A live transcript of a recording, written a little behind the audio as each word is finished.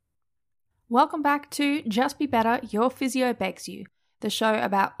Welcome back to Just Be Better, Your Physio Begs You, the show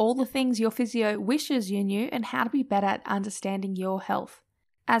about all the things your physio wishes you knew and how to be better at understanding your health.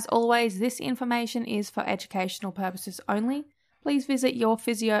 As always, this information is for educational purposes only. Please visit your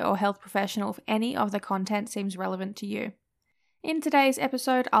physio or health professional if any of the content seems relevant to you. In today's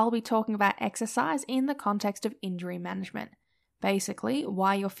episode, I'll be talking about exercise in the context of injury management. Basically,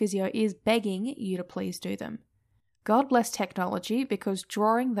 why your physio is begging you to please do them. God bless technology, because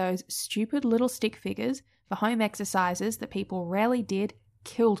drawing those stupid little stick figures for home exercises that people rarely did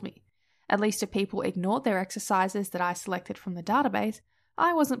killed me. At least if people ignored their exercises that I selected from the database,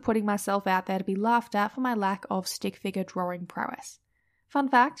 I wasn't putting myself out there to be laughed at for my lack of stick figure drawing prowess. Fun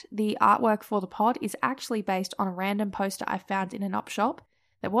fact, the artwork for the pod is actually based on a random poster I found in an op shop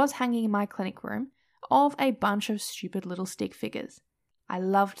that was hanging in my clinic room of a bunch of stupid little stick figures. I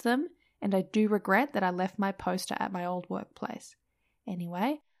loved them, and I do regret that I left my poster at my old workplace.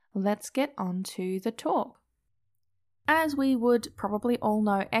 Anyway, let's get on to the talk. As we would probably all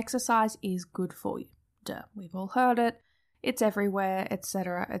know, exercise is good for you. Duh, we've all heard it, it's everywhere,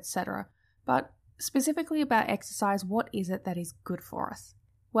 etc., etc. But specifically about exercise, what is it that is good for us?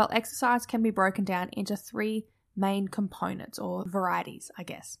 Well, exercise can be broken down into three main components, or varieties, I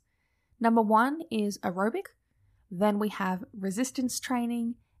guess. Number one is aerobic, then we have resistance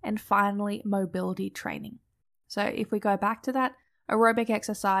training, and finally, mobility training. So if we go back to that, aerobic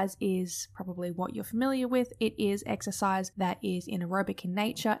exercise is probably what you're familiar with. It is exercise that is anaerobic in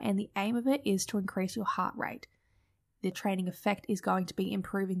nature, and the aim of it is to increase your heart rate. The training effect is going to be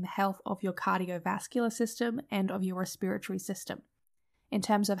improving the health of your cardiovascular system and of your respiratory system. In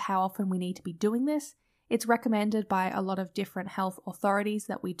terms of how often we need to be doing this, it's recommended by a lot of different health authorities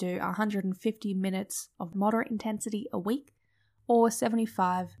that we do 150 minutes of moderate intensity a week, or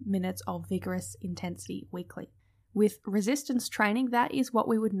 75 minutes of vigorous intensity weekly. With resistance training, that is what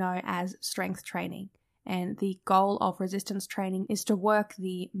we would know as strength training, and the goal of resistance training is to work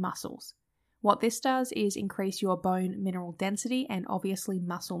the muscles. What this does is increase your bone mineral density and obviously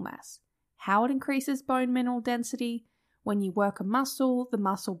muscle mass. How it increases bone mineral density? When you work a muscle, the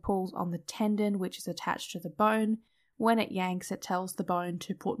muscle pulls on the tendon which is attached to the bone. When it yanks, it tells the bone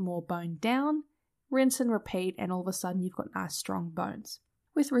to put more bone down. Rinse and repeat, and all of a sudden you've got nice strong bones.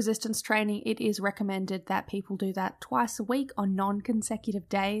 With resistance training, it is recommended that people do that twice a week on non-consecutive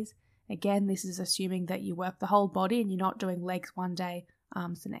days. Again, this is assuming that you work the whole body and you're not doing legs one day,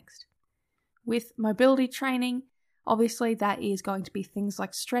 arms the next. With mobility training, obviously that is going to be things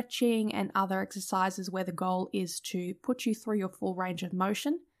like stretching and other exercises where the goal is to put you through your full range of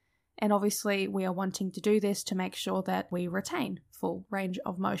motion. And obviously we are wanting to do this to make sure that we retain full range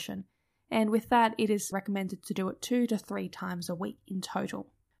of motion. And with that, it is recommended to do it 2 to 3 times a week in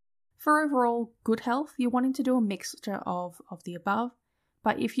total. For overall good health, you're wanting to do a mixture of the above,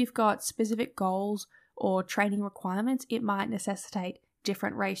 but if you've got specific goals or training requirements, it might necessitate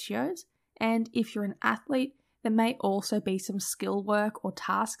different ratios. And if you're an athlete, there may also be some skill work or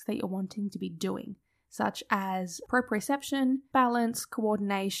tasks that you're wanting to be doing, such as proprioception, balance,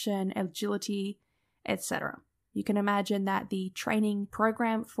 coordination, agility, etc. You can imagine that the training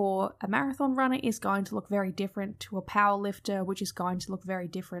program for a marathon runner is going to look very different to a power lifter, which is going to look very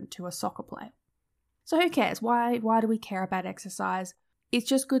different to a soccer player. So who cares? Why do we care about exercise? It's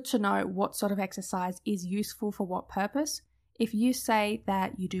just good to know what sort of exercise is useful for what purpose. If you say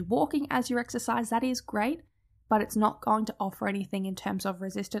that you do walking as your exercise, that is great, but it's not going to offer anything in terms of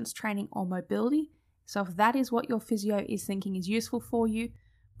resistance training or mobility. So if that is what your physio is thinking is useful for you,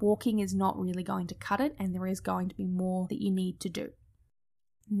 walking is not really going to cut it, and there is going to be more that you need to do.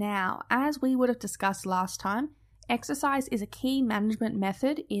 Now, as we would have discussed last time, exercise is a key management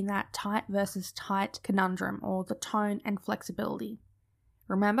method in that tight versus tight conundrum, or the tone and flexibility.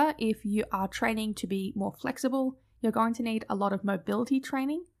 Remember, if you are training to be more flexible, you're going to need a lot of mobility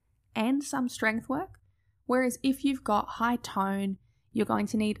training and some strength work, whereas if you've got high tone, you're going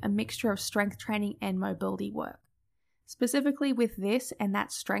to need a mixture of strength training and mobility work. Specifically with this and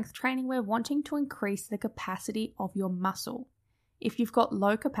that strength training, we're wanting to increase the capacity of your muscle. If you've got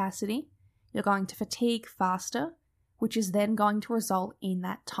low capacity, you're going to fatigue faster, which is then going to result in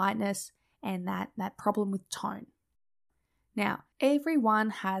that tightness and that problem with tone. Now,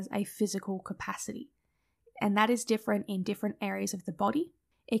 everyone has a physical capacity, and that is different in different areas of the body.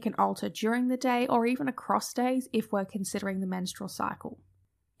 It can alter during the day or even across days if we're considering the menstrual cycle.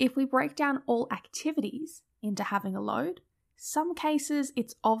 If we break down all activities into having a load, some cases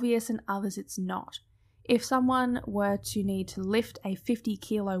it's obvious and others it's not. If someone were to need to lift a 50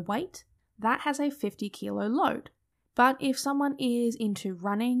 kilo weight, that has a 50 kilo load. But if someone is into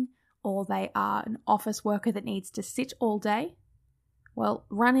running or they are an office worker that needs to sit all day, Well,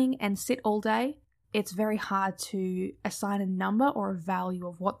 running and sit all day, it's very hard to assign a number or a value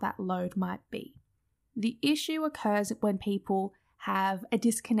of what that load might be. The issue occurs when people have a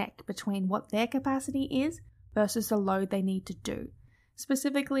disconnect between what their capacity is versus the load they need to do.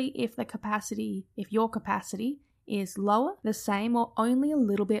 Specifically, if your capacity is lower, the same, or only a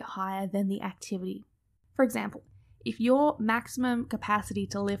little bit higher than the activity. For example, if your maximum capacity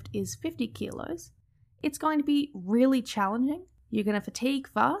to lift is 50 kilos, it's going to be really challenging. You're going to fatigue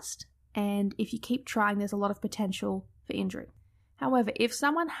fast, and if you keep trying, there's a lot of potential for injury. However, if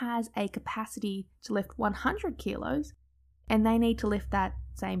someone has a capacity to lift 100 kilos and they need to lift that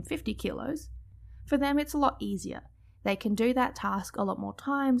same 50 kilos, for them it's a lot easier. They can do that task a lot more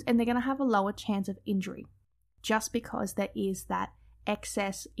times and they're going to have a lower chance of injury just because there is that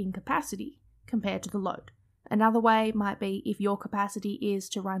excess in capacity compared to the load. Another way might be if your capacity is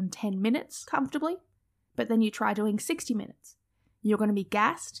to run 10 minutes comfortably, but then you try doing 60 minutes. You're going to be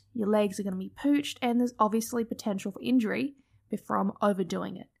gassed, your legs are going to be pooched, and there's obviously potential for injury from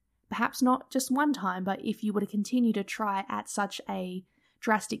overdoing it. Perhaps not just one time, but if you were to continue to try at such a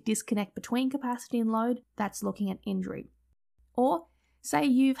drastic disconnect between capacity and load, that's looking at injury. Or say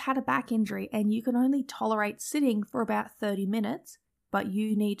you've had a back injury and you can only tolerate sitting for about 30 minutes, but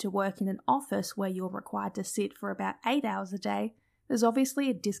you need to work in an office where you're required to sit for about 8 hours a day. There's obviously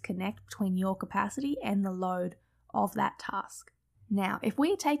a disconnect between your capacity and the load of that task. Now, if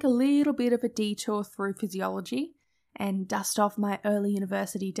we take a little bit of a detour through physiology and dust off my early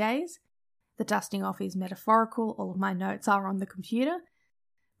university days, the dusting off is metaphorical, all of my notes are on the computer,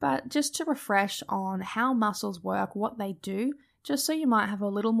 but just to refresh on how muscles work, what they do, just so you might have a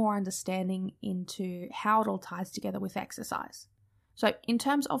little more understanding into how it all ties together with exercise. So in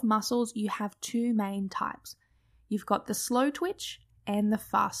terms of muscles, you have two main types. You've got the slow twitch and the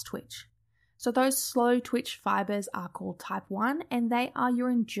fast twitch. So those slow twitch fibers are called type 1 and they are your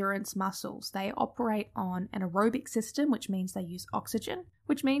endurance muscles. They operate on an aerobic system, which means they use oxygen,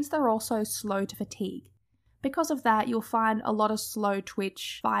 which means they're also slow to fatigue. Because of that, you'll find a lot of slow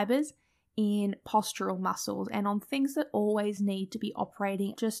twitch fibers in postural muscles and on things that always need to be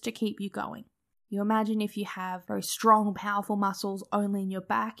operating just to keep you going. You imagine if you have very strong, powerful muscles only in your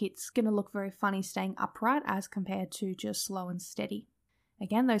back, it's going to look very funny staying upright as compared to just slow and steady.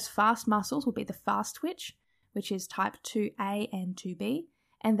 Again, those fast muscles will be the fast twitch, which is type 2A and 2B,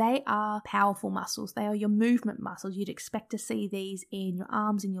 and they are powerful muscles. They are your movement muscles. You'd expect to see these in your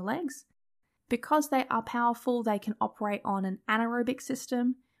arms and your legs. Because they are powerful, they can operate on an anaerobic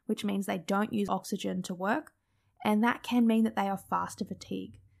system, which means they don't use oxygen to work, and that can mean that they are fast to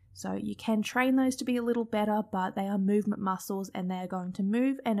fatigue. So you can train those to be a little better, but they are movement muscles and they are going to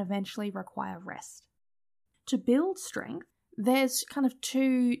move and eventually require rest. To build strength, there's kind of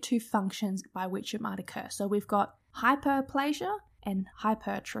two functions by which it might occur. So we've got hyperplasia and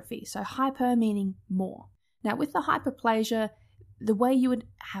hypertrophy. So hyper meaning more. Now with the hyperplasia, the way you would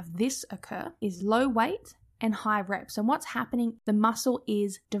have this occur is low weight and high reps. And what's happening, the muscle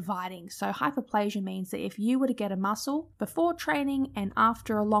is dividing. So hyperplasia means that if you were to get a muscle before training and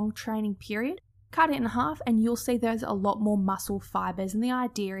after a long training period, cut it in half and you'll see there's a lot more muscle fibers. And the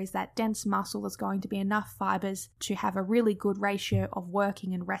idea is that dense muscle is going to be enough fibers to have a really good ratio of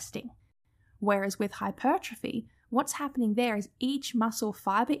working and resting. Whereas with hypertrophy, what's happening there is each muscle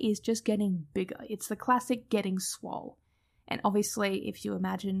fiber is just getting bigger. It's the classic getting swole. And obviously, if you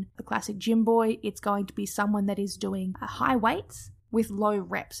imagine the classic gym boy, it's going to be someone that is doing high weights with low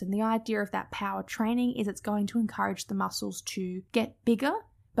reps. And the idea of that power training is it's going to encourage the muscles to get bigger,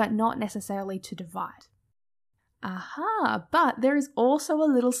 but not necessarily to divide. But there is also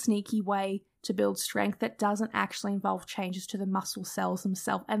a little sneaky way to build strength that doesn't actually involve changes to the muscle cells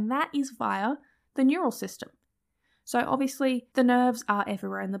themselves, and that is via the neural system. So obviously the nerves are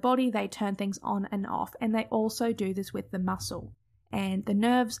everywhere in the body, they turn things on and off, and they also do this with the muscle. And the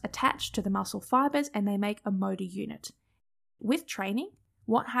nerves attach to the muscle fibers and they make a motor unit. With training,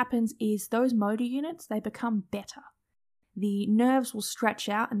 what happens is those motor units, they become better. The nerves will stretch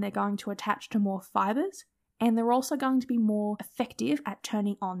out and they're going to attach to more fibers, and they're also going to be more effective at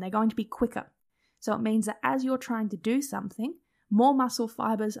turning on. They're going to be quicker. So it means that as you're trying to do something, more muscle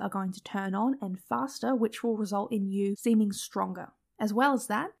fibers are going to turn on and faster, which will result in you seeming stronger. As well as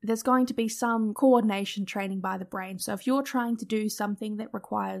that, there's going to be some coordination training by the brain. So if you're trying to do something that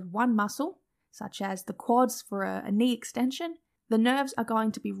requires one muscle, such as the quads for a knee extension, the nerves are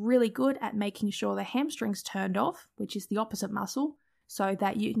going to be really good at making sure the hamstring's turned off, which is the opposite muscle, so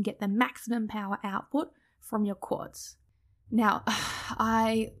that you can get the maximum power output from your quads. Now,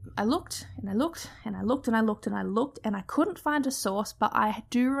 I looked and I looked and I looked and I looked and I looked and I couldn't find a source, but I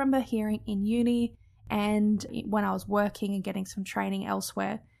do remember hearing in uni and when I was working and getting some training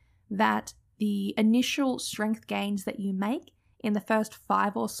elsewhere, that the initial strength gains that you make in the first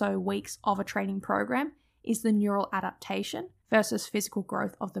 5 or so weeks of a training program is the neural adaptation versus physical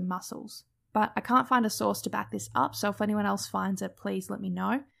growth of the muscles. But I can't find a source to back this up, so if anyone else finds it, please let me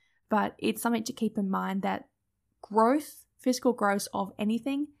know. But it's something to keep in mind that growth, physical growth of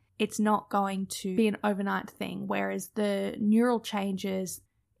anything, it's not going to be an overnight thing, whereas the neural changes,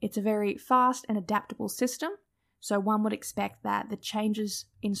 it's a very fast and adaptable system. So one would expect that the changes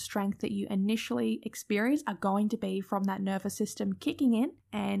in strength that you initially experience are going to be from that nervous system kicking in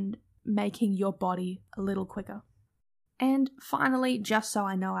and making your body a little quicker. And finally, just so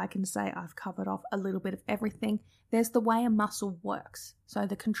I know I can say I've covered off a little bit of everything, there's the way a muscle works, so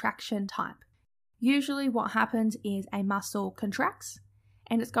the contraction type. Usually what happens is a muscle contracts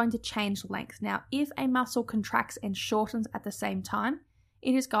and it's going to change length. Now, if a muscle contracts and shortens at the same time,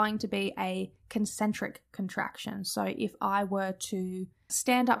 it is going to be a concentric contraction. So if I were to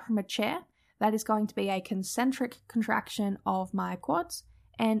stand up from a chair, that is going to be a concentric contraction of my quads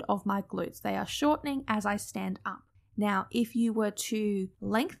and of my glutes. They are shortening as I stand up. Now, if you were to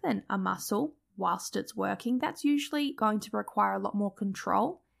lengthen a muscle whilst it's working, that's usually going to require a lot more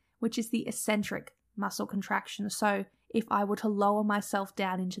control, which is the eccentric muscle contraction. So if I were to lower myself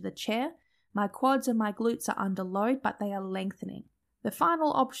down into the chair, my quads and my glutes are under load, but they are lengthening. The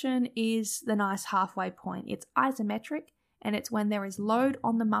final option is the nice halfway point. It's isometric, and it's when there is load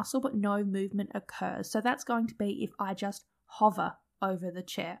on the muscle but no movement occurs. So that's going to be if I just hover over the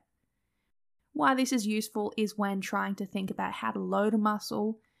chair. Why this is useful is when trying to think about how to load a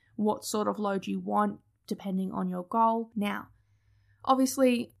muscle, what sort of load you want, depending on your goal. Now,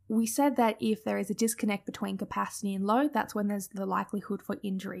 obviously, we said that if there is a disconnect between capacity and load, that's when there's the likelihood for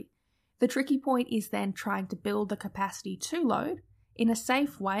injury. The tricky point is then trying to build the capacity to load in a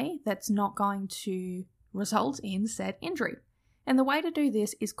safe way that's not going to result in said injury. And the way to do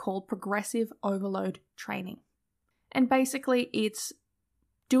this is called progressive overload training. And basically, it's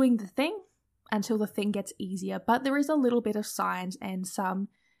doing the thing until the thing gets easier, but there is a little bit of science and some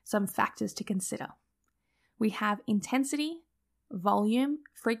factors to consider. We have intensity, volume,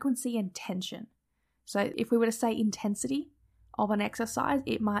 frequency, and tension. So if we were to say intensity of an exercise,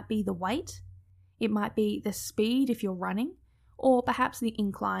 it might be the weight, it might be the speed if you're running, or perhaps the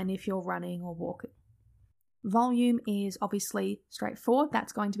incline if you're running or walking. Volume is obviously straightforward.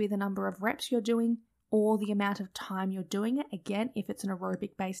 That's going to be the number of reps you're doing or the amount of time you're doing it, again, if it's an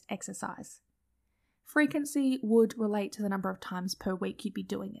aerobic-based exercise. Frequency would relate to the number of times per week you'd be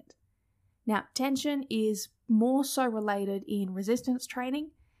doing it. Now, tension is more so related in resistance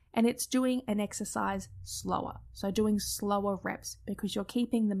training, and it's doing an exercise slower. So doing slower reps because you're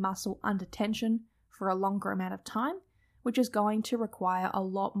keeping the muscle under tension for a longer amount of time, which is going to require a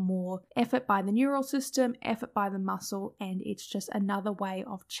lot more effort by the neural system, effort by the muscle, and it's just another way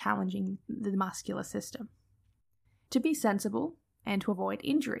of challenging the muscular system. To be sensible and to avoid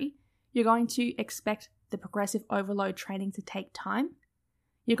injury, you're going to expect the progressive overload training to take time.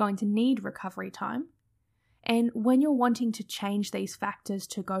 You're going to need recovery time. And when you're wanting to change these factors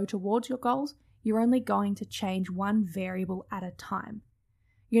to go towards your goals, you're only going to change one variable at a time.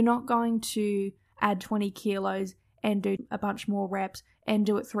 You're not going to add 20 kilos and do a bunch more reps and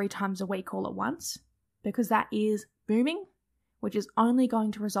do it 3 times a week all at once, because that is booming, which is only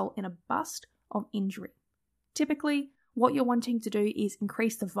going to result in a bust of injury. Typically, what you're wanting to do is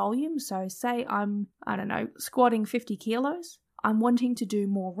increase the volume. So say I'm, squatting 50 kilos. I'm wanting to do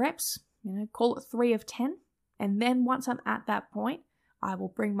more reps, call it 3 of 10. And then once I'm at that point, I will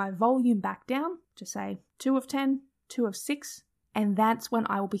bring my volume back down to say 2 of 10, 2 of 6. And that's when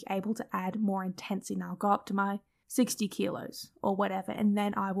I will be able to add more intensity. And I'll go up to my 60 kilos or whatever. And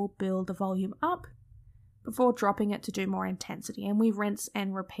then I will build the volume up before dropping it to do more intensity. And we rinse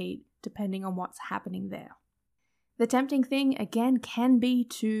and repeat depending on what's happening there. The tempting thing, again, can be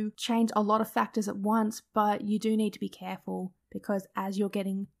to change a lot of factors at once, but you do need to be careful because as you're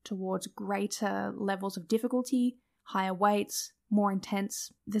getting towards greater levels of difficulty, higher weights, more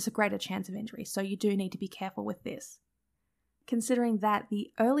intense, there's a greater chance of injury. So you do need to be careful with this. Considering that the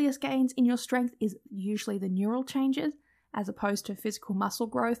earliest gains in your strength is usually the neural changes as opposed to physical muscle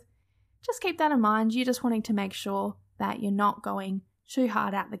growth, just keep that in mind. You're just wanting to make sure that you're not going too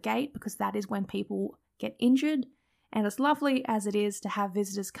hard out the gate because that is when people get injured. And as lovely as it is to have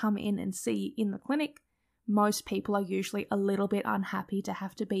visitors come in and see you in the clinic, most people are usually a little bit unhappy to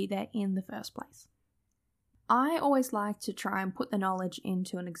have to be there in the first place. I always like to try and put the knowledge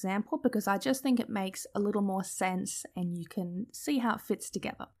into an example because I just think it makes a little more sense and you can see how it fits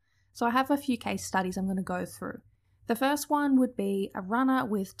together. So I have a few case studies I'm going to go through. The first one would be a runner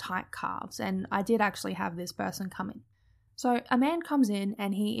with tight calves, and I did actually have this person come in. So a man comes in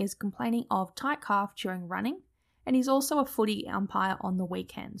and he is complaining of tight calf during running, and he's also a footy umpire on the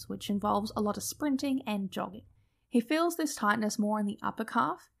weekends, which involves a lot of sprinting and jogging. He feels this tightness more in the upper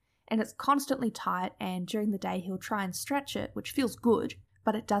calf, and it's constantly tight, and during the day he'll try and stretch it, which feels good,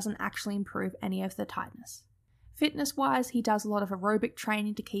 but it doesn't actually improve any of the tightness. Fitness-wise, he does a lot of aerobic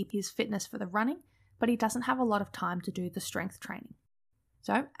training to keep his fitness for the running, but he doesn't have a lot of time to do the strength training.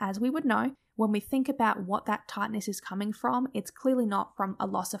 So, as we would know, when we think about what that tightness is coming from, it's clearly not from a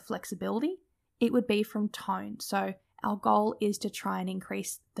loss of flexibility, it would be from tone. So our goal is to try and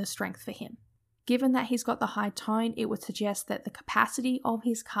increase the strength for him. Given that he's got the high tone, it would suggest that the capacity of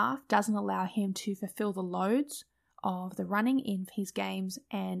his calf doesn't allow him to fulfill the loads of the running in his games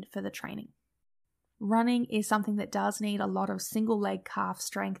and for the training. Running is something that does need a lot of single leg calf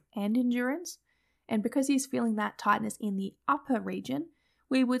strength and endurance, and because he's feeling that tightness in the upper region,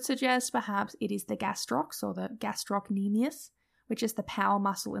 we would suggest perhaps it is the gastrocs or the gastrocnemius, which is the power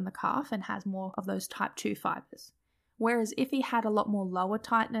muscle in the calf and has more of those type 2 fibers. Whereas if he had a lot more lower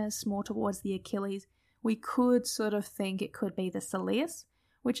tightness, more towards the Achilles, we could sort of think it could be the soleus,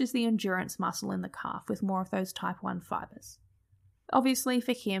 which is the endurance muscle in the calf with more of those type 1 fibers. Obviously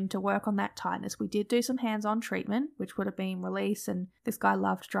for him to work on that tightness, we did do some hands-on treatment, which would have been release, and this guy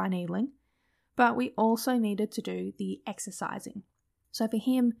loved dry needling, but we also needed to do the exercising. So for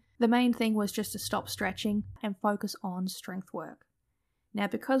him, the main thing was just to stop stretching and focus on strength work. Now,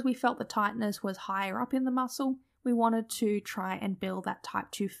 because we felt the tightness was higher up in the muscle, we wanted to try and build that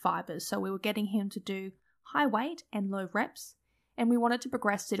type 2 fibers. So we were getting him to do high weight and low reps, and we wanted to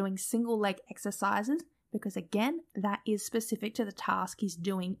progress to doing single leg exercises because, again, that is specific to the task he's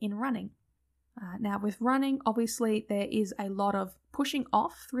doing in running. Now, with running, obviously, there is a lot of pushing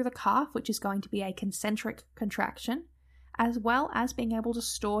off through the calf, which is going to be a concentric contraction, as well as being able to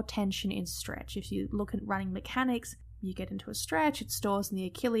store tension in stretch. If you look at running mechanics, you get into a stretch, it stores in the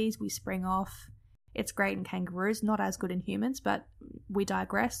Achilles, we spring off. It's great in kangaroos, not as good in humans, but we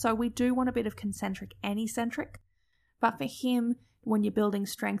digress. So we do want a bit of concentric and eccentric. But for him, when you're building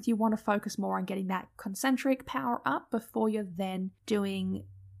strength, you want to focus more on getting that concentric power up before you're then doing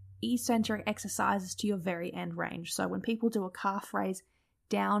eccentric exercises to your very end range. So when people do a calf raise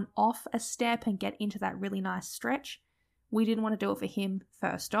down off a step and get into that really nice stretch, we didn't want to do it for him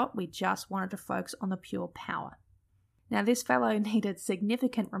first up. We just wanted to focus on the pure power. Now, this fellow needed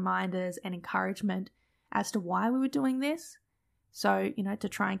significant reminders and encouragement as to why we were doing this. So, to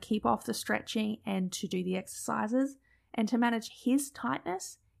try and keep off the stretching and to do the exercises and to manage his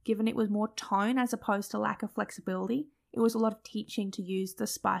tightness, given it was more tone as opposed to lack of flexibility, it was a lot of teaching to use the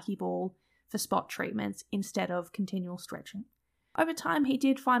spiky ball for spot treatments instead of continual stretching. Over time, he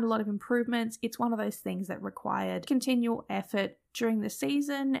did find a lot of improvements. It's one of those things that required continual effort during the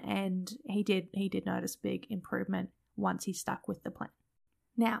season, and he did notice big improvement once he stuck with the plan.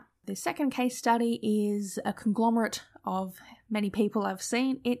 Now, the second case study is a conglomerate of many people I've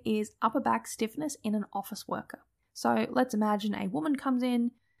seen. It is upper back stiffness in an office worker. So let's imagine a woman comes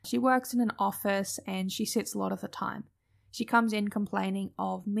in, she works in an office and she sits a lot of the time. She comes in complaining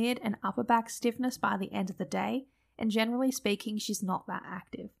of mid and upper back stiffness by the end of the day, and generally speaking, she's not that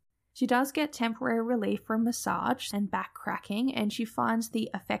active. She does get temporary relief from massage and back cracking, and she finds the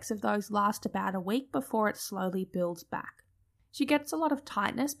effects of those last about a week before it slowly builds back. She gets a lot of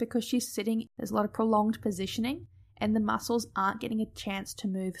tightness because she's sitting, there's a lot of prolonged positioning, and the muscles aren't getting a chance to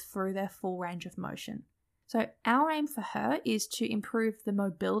move through their full range of motion. So our aim for her is to improve the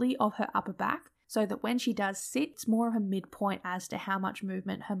mobility of her upper back so that when she does sit, it's more of a midpoint as to how much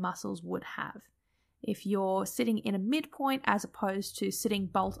movement her muscles would have. If you're sitting in a midpoint as opposed to sitting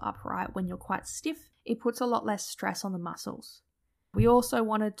bolt upright when you're quite stiff, it puts a lot less stress on the muscles. We also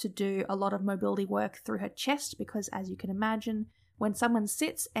wanted to do a lot of mobility work through her chest because, as you can imagine, when someone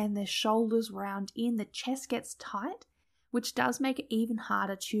sits and their shoulders round in, the chest gets tight, which does make it even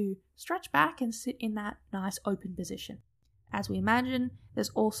harder to stretch back and sit in that nice open position. As we imagine, there's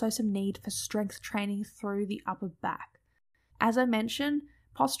also some need for strength training through the upper back. As I mentioned,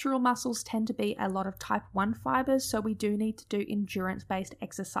 postural muscles tend to be a lot of type 1 fibers, so we do need to do endurance-based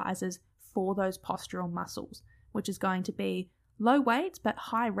exercises for those postural muscles, which is going to be low weights but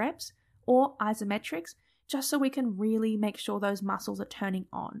high reps or isometrics, just so we can really make sure those muscles are turning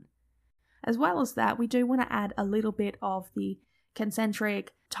on. As well as that, we do want to add a little bit of the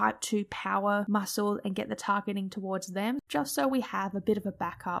concentric type 2 power muscle and get the targeting towards them, just so we have a bit of a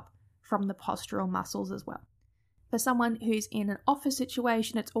backup from the postural muscles as well. For someone who's in an office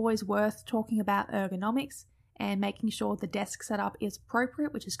situation, it's always worth talking about ergonomics and making sure the desk setup is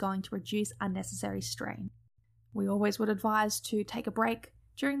appropriate, which is going to reduce unnecessary strain. We always would advise to take a break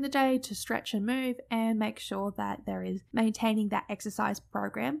during the day to stretch and move and make sure that there is maintaining that exercise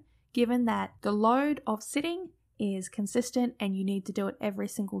program, given that the load of sitting is consistent and you need to do it every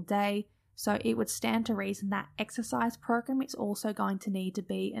single day. So it would stand to reason that exercise program is also going to need to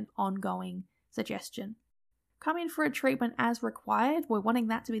be an ongoing suggestion. Come in for a treatment as required. We're wanting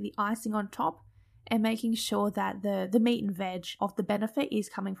that to be the icing on top and making sure that the meat and veg of the benefit is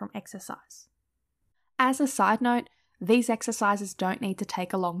coming from exercise. As a side note, these exercises don't need to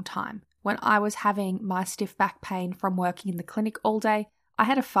take a long time. When I was having my stiff back pain from working in the clinic all day, I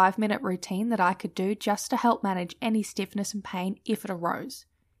had a 5-minute routine that I could do just to help manage any stiffness and pain if it arose.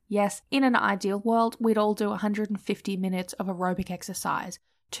 Yes, in an ideal world, we'd all do 150 minutes of aerobic exercise,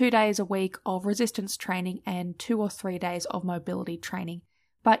 2 days a week of resistance training, and 2 or 3 days of mobility training.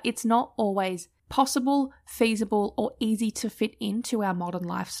 But it's not always possible, feasible, or easy to fit into our modern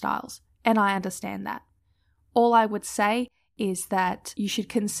lifestyles, and I understand that. All I would say is that you should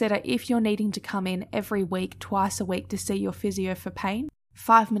consider, if you're needing to come in every week, twice a week to see your physio for pain,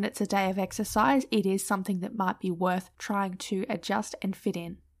 5 minutes a day of exercise, it is something that might be worth trying to adjust and fit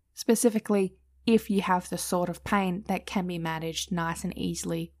in. Specifically, if you have the sort of pain that can be managed nice and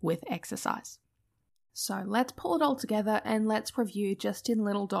easily with exercise. So let's pull it all together and let's review just in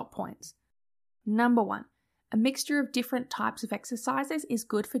little dot points. Number 1, a mixture of different types of exercises is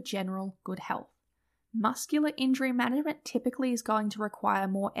good for general good health. Muscular injury management typically is going to require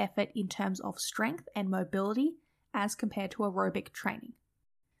more effort in terms of strength and mobility as compared to aerobic training.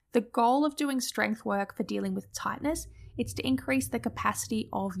 The goal of doing strength work for dealing with tightness is to increase the capacity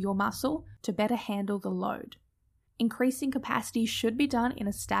of your muscle to better handle the load. Increasing capacity should be done in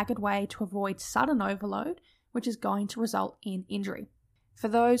a staggered way to avoid sudden overload, which is going to result in injury. For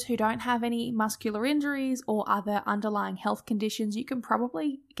those who don't have any muscular injuries or other underlying health conditions, you can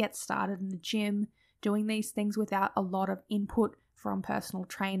probably get started in the gym doing these things without a lot of input from personal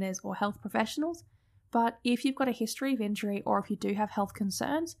trainers or health professionals. But if you've got a history of injury or if you do have health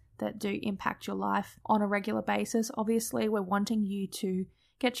concerns that do impact your life on a regular basis, obviously we're wanting you to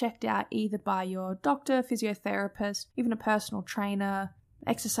get checked out either by your doctor, physiotherapist, even a personal trainer,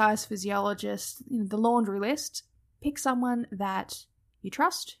 exercise physiologist, the laundry list. Pick someone that you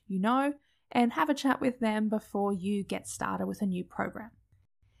trust, you know, and have a chat with them before you get started with a new program.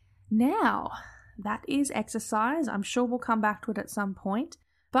 Now, that is exercise. I'm sure we'll come back to it at some point,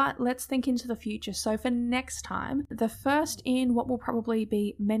 but let's think into the future. So for next time, the first in what will probably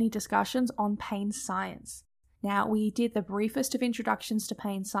be many discussions on pain science. Now, we did the briefest of introductions to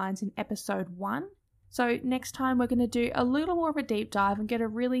pain science in episode 1. So next time we're going to do a little more of a deep dive and get a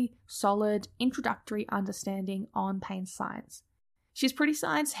really solid introductory understanding on pain science. She's pretty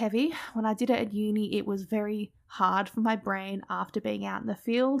science heavy. When I did it at uni, it was very hard for my brain after being out in the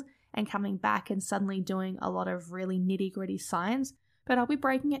field and coming back and suddenly doing a lot of really nitty-gritty science, but I'll be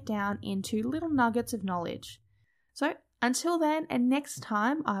breaking it down into little nuggets of knowledge. So until then and next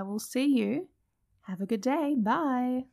time, I will see you. Have a good day. Bye.